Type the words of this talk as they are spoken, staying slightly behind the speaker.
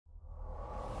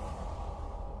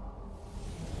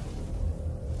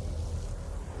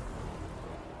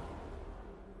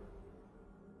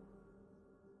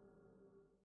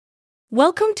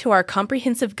Welcome to our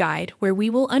comprehensive guide where we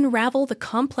will unravel the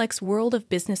complex world of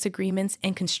business agreements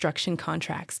and construction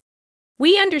contracts.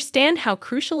 We understand how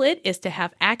crucial it is to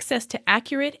have access to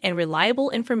accurate and reliable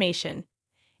information,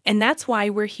 and that's why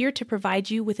we're here to provide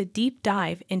you with a deep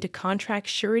dive into contract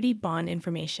surety bond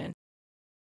information.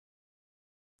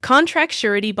 Contract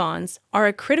surety bonds are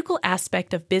a critical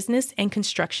aspect of business and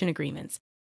construction agreements.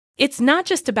 It's not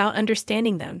just about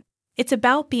understanding them, it's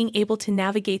about being able to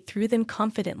navigate through them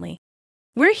confidently.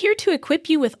 We're here to equip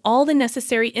you with all the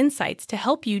necessary insights to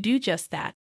help you do just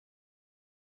that.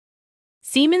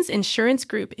 Siemens Insurance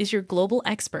Group is your global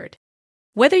expert.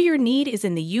 Whether your need is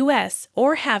in the U.S.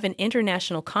 or have an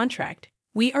international contract,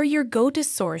 we are your go-to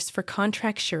source for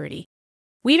contract surety.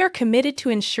 We are committed to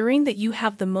ensuring that you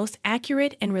have the most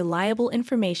accurate and reliable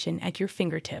information at your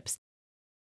fingertips.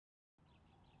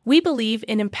 We believe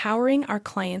in empowering our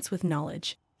clients with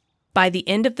knowledge. By the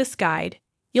end of this guide,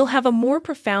 you'll have a more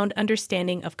profound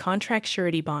understanding of contract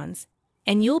surety bonds,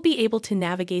 and you'll be able to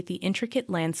navigate the intricate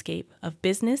landscape of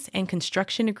business and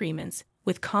construction agreements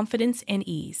with confidence and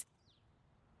ease.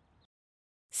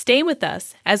 Stay with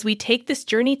us as we take this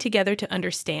journey together to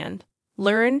understand,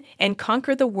 learn, and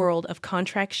conquer the world of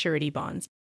contract surety bonds.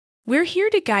 We're here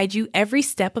to guide you every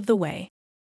step of the way.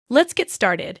 Let's get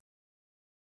started.